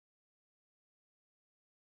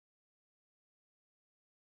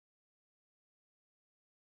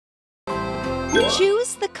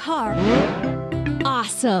Choose the car.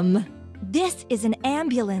 Awesome! This is an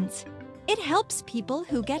ambulance. It helps people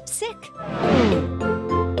who get sick.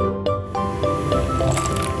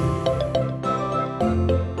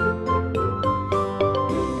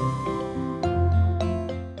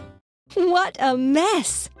 What a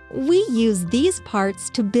mess! We use these parts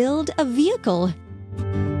to build a vehicle.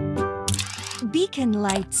 Beacon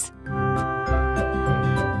lights.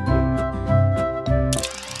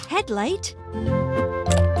 Headlight.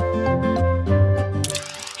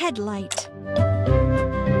 Headlight.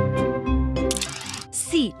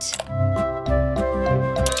 Seat.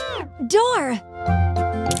 Door.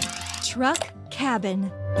 Truck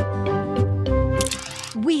cabin.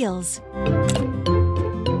 Wheels.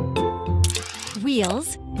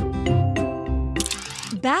 Wheels.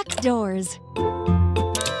 Back doors.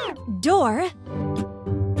 Door.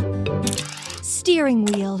 Steering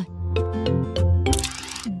wheel.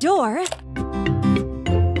 Door.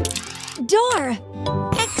 Door.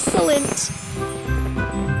 Excellent!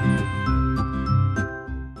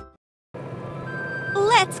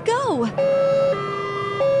 Let's go!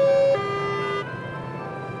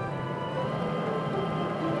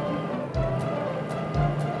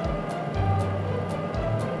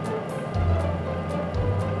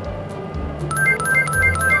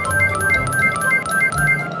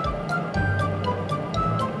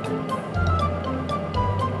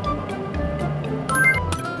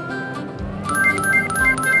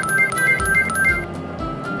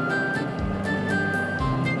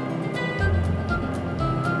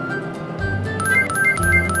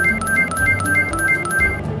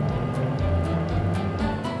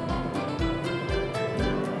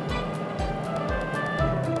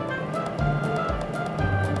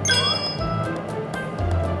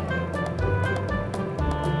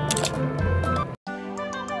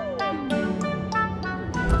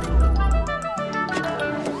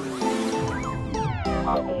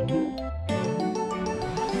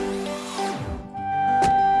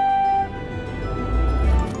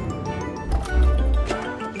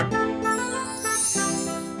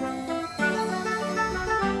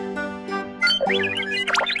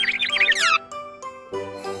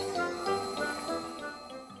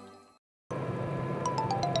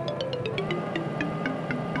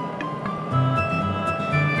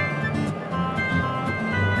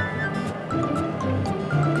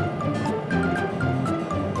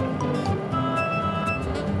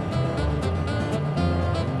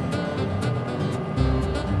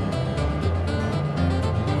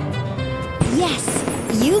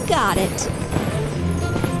 Yes, you got it.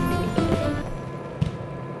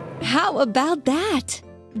 How about that?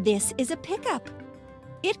 This is a pickup.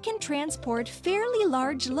 It can transport fairly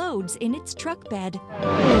large loads in its truck bed.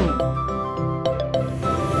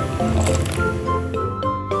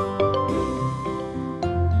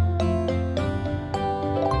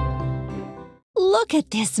 Look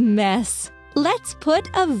at this mess. Let's put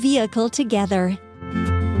a vehicle together.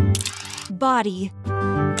 Body.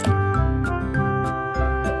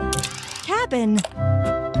 Cabin.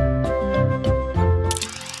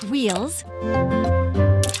 Wheels.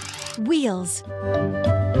 Wheels.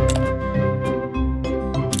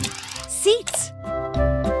 Seats.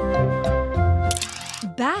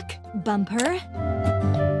 Back bumper.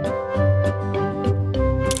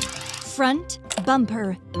 Front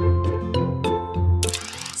bumper.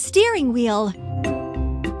 Steering wheel.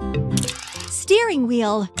 Steering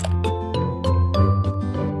wheel.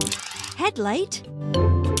 Headlight.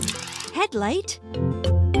 Headlight.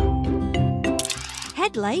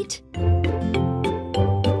 Headlight.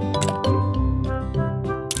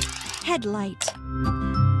 Headlight.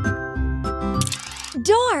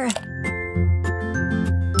 Door.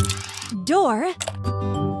 Door.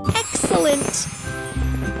 Excellent!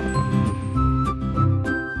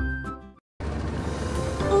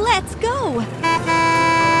 Let's go!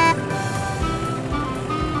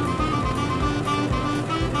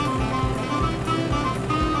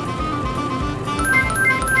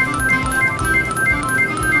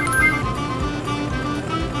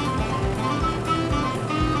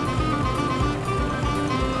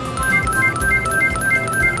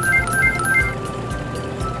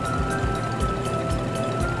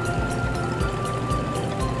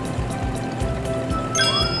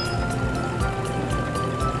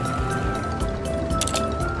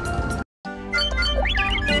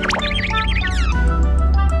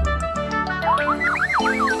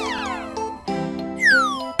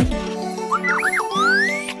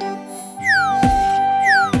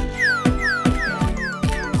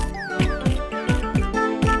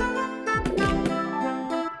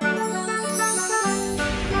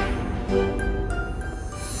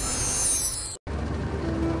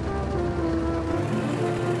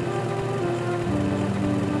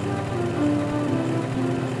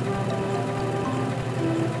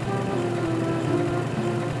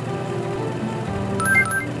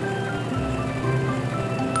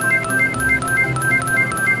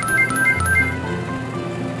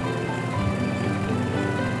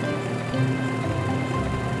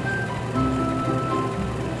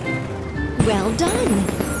 Well done!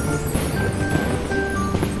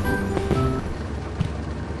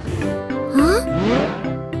 Huh?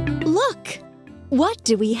 Look! What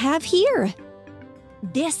do we have here?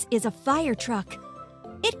 This is a fire truck.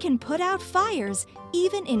 It can put out fires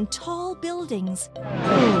even in tall buildings.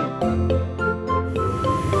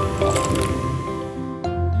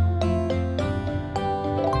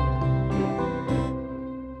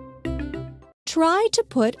 Try to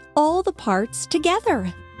put all the parts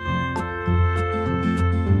together.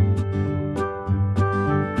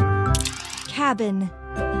 Cabin,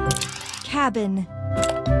 cabin.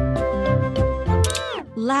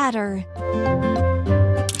 Ladder.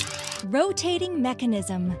 Rotating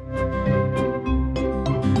mechanism.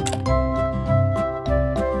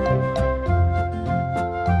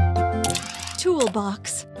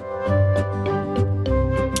 Toolbox.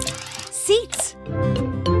 Seats.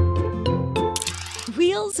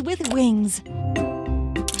 Wheels with wings.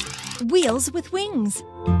 Wheels with wings.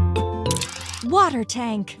 Water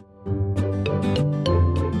tank.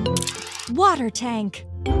 Water tank.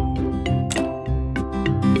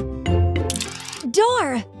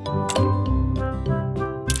 Door.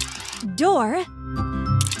 Door.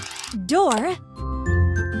 Door.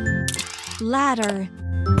 Ladder.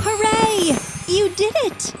 Hooray! You did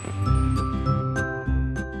it!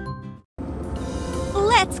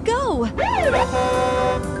 Let's go!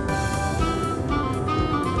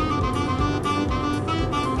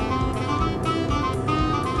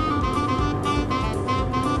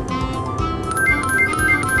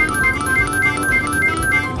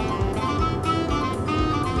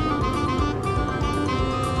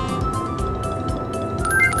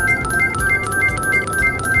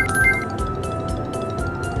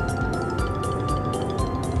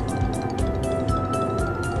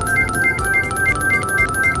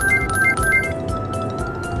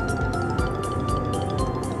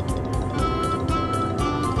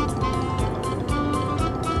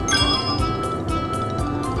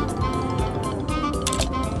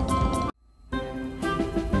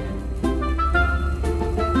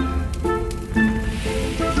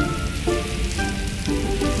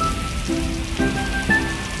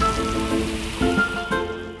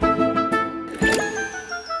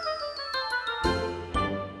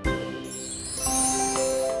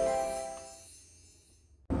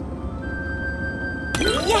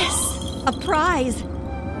 Yes! A prize!